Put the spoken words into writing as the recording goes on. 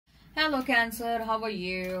Hello Cancer, how are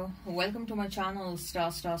you? Welcome to my channel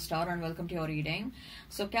star and welcome to your reading.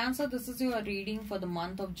 So Cancer, this is your reading for the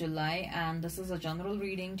month of July and this is a general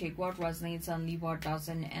reading. Take what resonates and leave what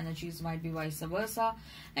doesn't. Energies might be vice versa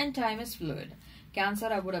and time is fluid. Cancer,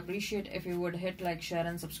 I would appreciate if you would hit like, share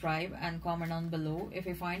and subscribe and comment on below if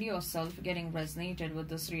you find yourself getting resonated with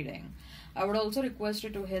this reading. I would also request you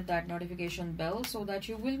to hit that notification bell so that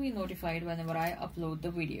you will be notified whenever I upload the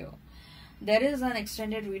video. There is an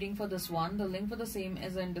extended reading for this one. The link for the same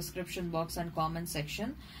is in description box and comment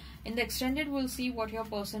section. In the extended, we'll see what your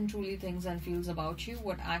person truly thinks and feels about you,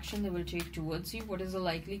 what action they will take towards you, what is the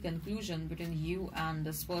likely conclusion between you and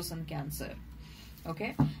this person, Cancer.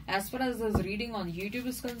 Okay, as far as this reading on YouTube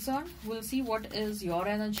is concerned, we'll see what is your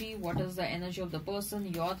energy, what is the energy of the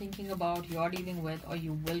person you're thinking about, you're dealing with, or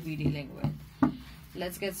you will be dealing with.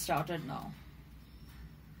 Let's get started now.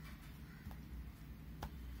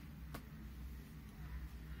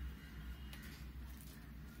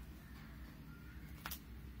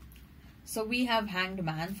 So we have Hanged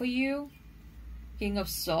Man for you, King of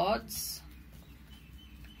Swords,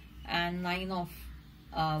 and Nine of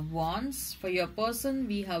Wands. For your person,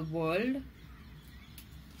 we have World.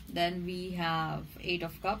 Then we have Eight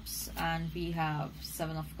of Cups and we have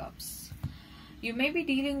Seven of Cups. You may be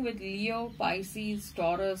dealing with Leo, Pisces,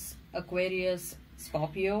 Taurus, Aquarius,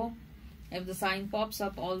 Scorpio. If the sign pops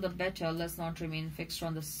up, all the better. Let's not remain fixed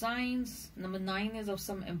on the signs. Number 9 is of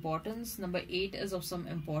some importance. Number 8 is of some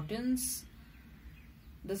importance.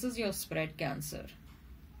 This is your spread, Cancer.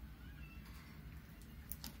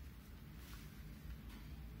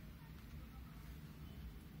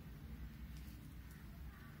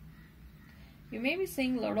 You may be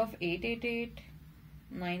seeing a lot of 888,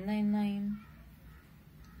 999.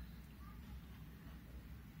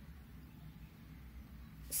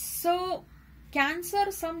 So,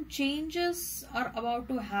 Cancer, some changes are about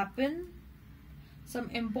to happen.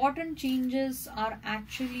 Some important changes are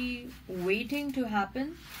actually waiting to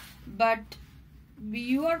happen. But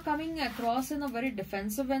you are coming across in a very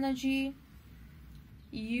defensive energy.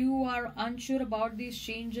 You are unsure about these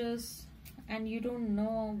changes and you don't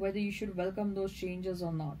know whether you should welcome those changes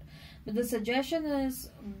or not. But the suggestion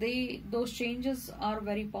is those changes are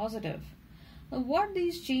very positive. What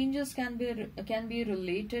these changes can be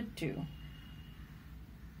related to?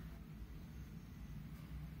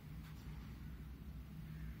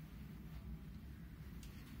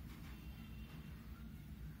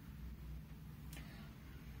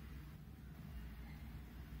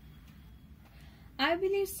 I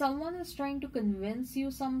believe someone is trying to convince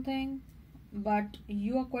you something, but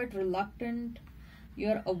you are quite reluctant.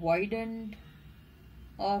 You're avoidant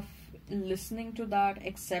of listening to that,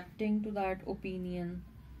 accepting to that opinion.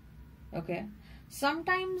 Okay,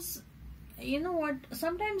 sometimes, you know what,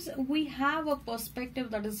 sometimes we have a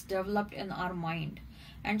perspective that is developed in our mind,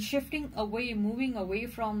 and shifting away, moving away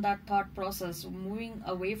from that thought process, moving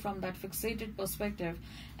away from that fixated perspective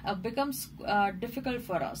becomes difficult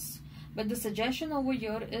for us. But the suggestion over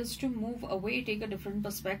here is to move away, take a different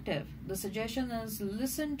perspective. The suggestion is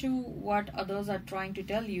listen to what others are trying to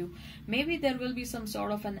tell you. Maybe there will be some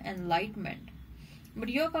sort of an enlightenment. But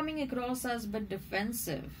you're coming across as a bit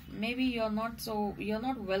defensive. Maybe you're not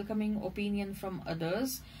welcoming opinion from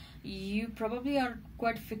others. You probably are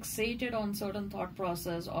quite fixated on certain thought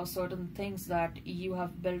process or certain things that you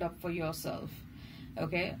have built up for yourself.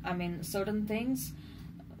 Okay, I mean certain things,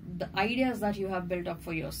 the ideas that you have built up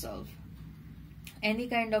for yourself. Any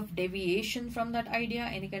kind of deviation from that idea,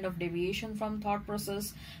 any kind of deviation from thought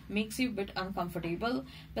process makes you a bit uncomfortable.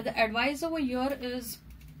 But the advice over here is,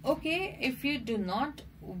 okay, if you do not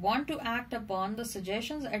want to act upon the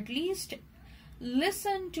suggestions, at least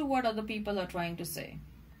listen to what other people are trying to say.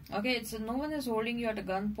 Okay, it's no one is holding you at a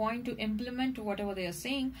gunpoint to implement whatever they are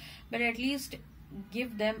saying, but at least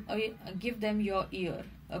give them your ear.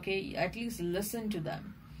 Okay, at least listen to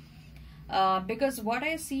them. Because what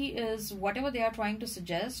I see is whatever they are trying to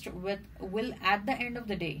suggest will at the end of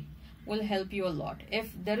the day will help you a lot.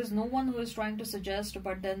 If there is no one who is trying to suggest,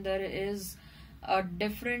 but then there is a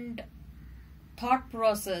different thought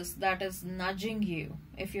process that is nudging you,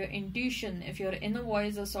 if your intuition, if your inner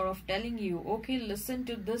voice is sort of telling you, okay, listen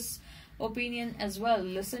to this opinion as well,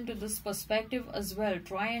 listen to this perspective as well,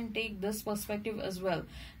 try and take this perspective as well,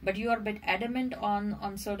 but you are a bit adamant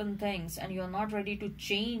on certain things and you're not ready to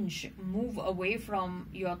change, move away from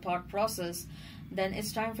your thought process, then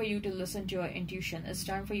it's time for you to listen to your intuition. It's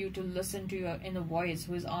time for you to listen to your inner voice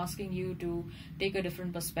who is asking you to take a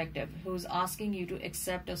different perspective, who is asking you to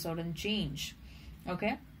accept a certain change.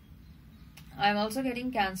 Okay, I'm also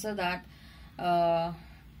getting, Cancer, that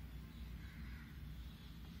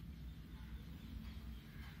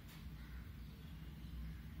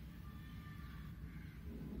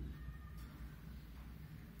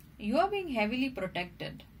You are being heavily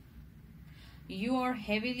protected. You are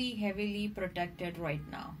heavily protected right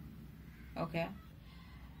now. Okay.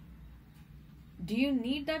 Do you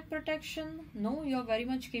need that protection? No, you're very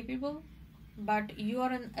much capable, but you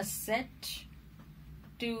are an asset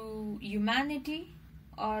to humanity,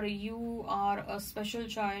 or you are a special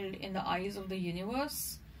child in the eyes of the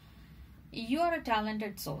universe. You are a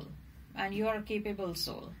talented soul and you are a capable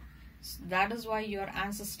soul. That is why your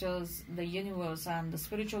ancestors, the universe, and the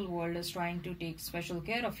spiritual world is trying to take special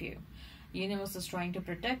care of you. Universe is trying to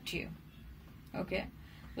protect you. Okay.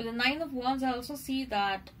 With the Nine of Wands, I also see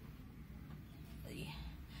that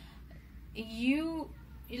you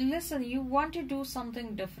want to do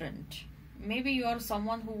something different. Maybe you are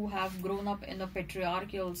someone who have grown up in a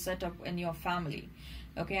patriarchal setup in your family.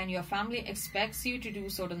 Okay, and your family expects you to do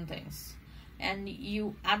certain things. And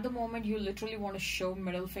you, at the moment, you literally want to show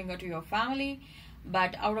middle finger to your family,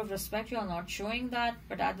 but out of respect, you are not showing that.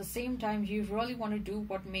 But at the same time, you really want to do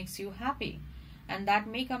what makes you happy. And that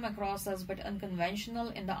may come across as a bit unconventional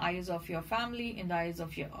in the eyes of your family, in the eyes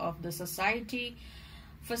of the society.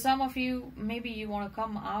 For some of you, maybe you want to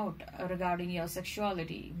come out regarding your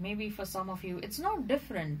sexuality. Maybe for some of you, it's not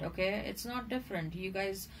different, okay? It's not different. You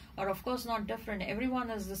guys are, of course, not different.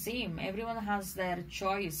 Everyone is the same. Everyone has their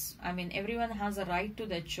choice. I mean, everyone has a right to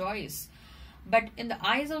their choice. But in the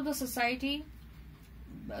eyes of the society,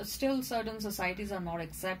 still certain societies are not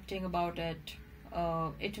accepting about it.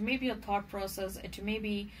 It may be a thought process. It may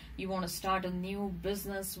be you want to start a new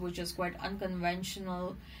business which is quite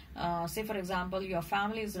unconventional. Say for example, your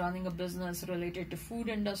family is running a business related to food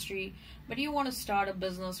industry, but you want to start a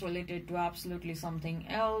business related to absolutely something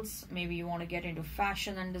else. Maybe you want to get into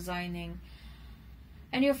fashion and designing,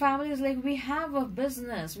 and your family is like, we have a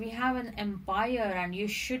business, we have an empire, and you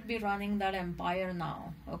should be running that empire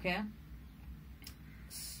now. Okay,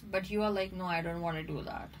 but you are like, no, I don't want to do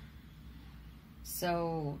that.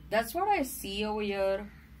 So that's what I see over here.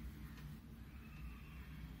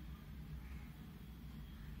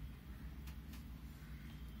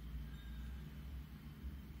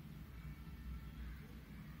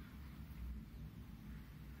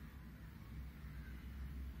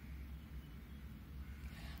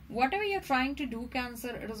 Whatever you're trying to do, Cancer,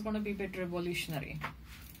 it is going to be a bit revolutionary.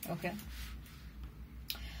 Okay.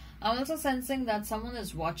 I'm also sensing that someone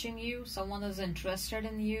is watching you, someone is interested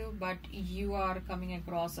in you, but you are coming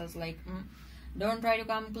across as like, don't try to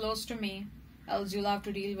come close to me, else you'll have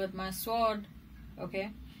to deal with my sword.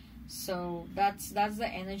 Okay, so that's the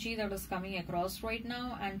energy that is coming across right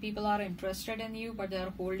now, and people are interested in you, but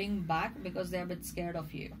they're holding back because they're a bit scared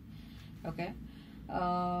of you. Okay.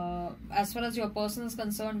 As far as your person is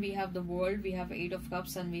concerned, we have the World, we have 8 of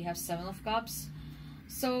Cups, and we have 7 of Cups.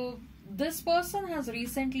 So this person has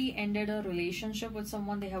recently ended a relationship with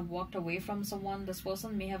someone. They have walked away from someone. This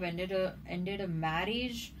person may have ended a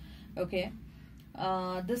marriage. Okay.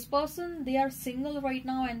 This person, they are single right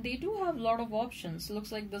now, and they do have a lot of options.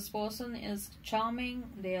 Looks like this person is charming.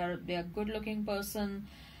 They are good looking person.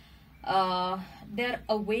 They're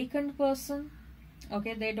awakened person.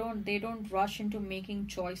 Okay, they don't rush into making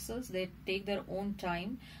choices. They take their own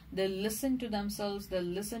time. They listen to themselves. They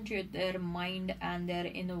listen to their mind and their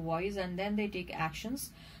inner voice, and then they take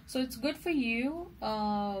actions. So it's good for you,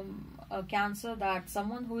 Cancer, that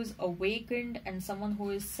someone who is awakened and someone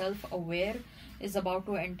who is self-aware is about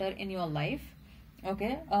to enter in your life.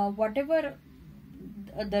 Okay, whatever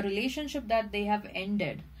the relationship that they have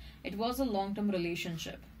ended, it was a long-term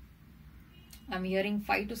relationship. I'm hearing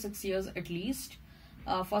 5 to 6 years at least.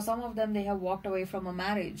 For some of them, they have walked away from a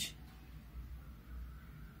marriage.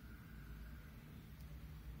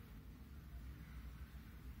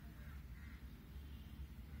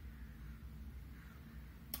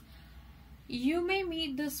 You may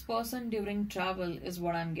meet this person during travel is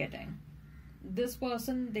what I'm getting. This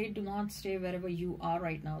person, they do not stay wherever you are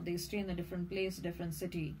right now. They stay in a different place, different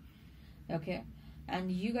city. Okay,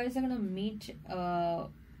 and you guys are gonna meet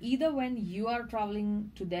either when you are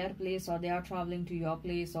traveling to their place, or they are traveling to your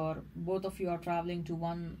place, or both of you are traveling to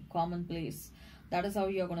one common place. That is how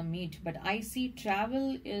you are going to meet. But I see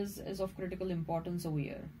travel is of critical importance over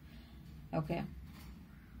here. Okay.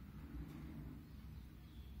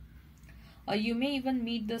 You may even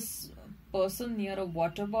meet this person near a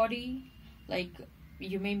water body. Like,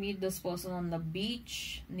 you may meet this person on the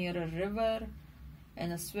beach, near a river,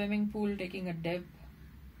 in a swimming pool, taking a dip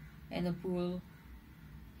in a pool.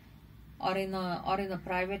 Or in a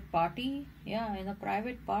private party. Yeah, in a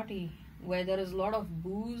private party where there is a lot of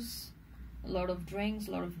booze, a lot of drinks,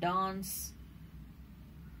 a lot of dance.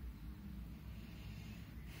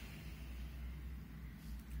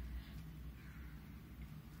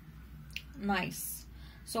 Nice.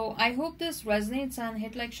 So I hope this resonates, and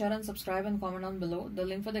hit like, share and subscribe and comment down below. The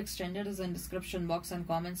link for the extended is in description box and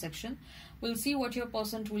comment section. We'll see what your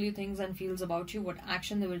person truly thinks and feels about you, what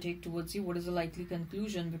action they will take towards you, what is the likely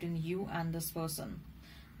conclusion between you and this person.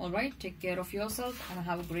 Alright, take care of yourself and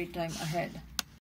have a great time ahead.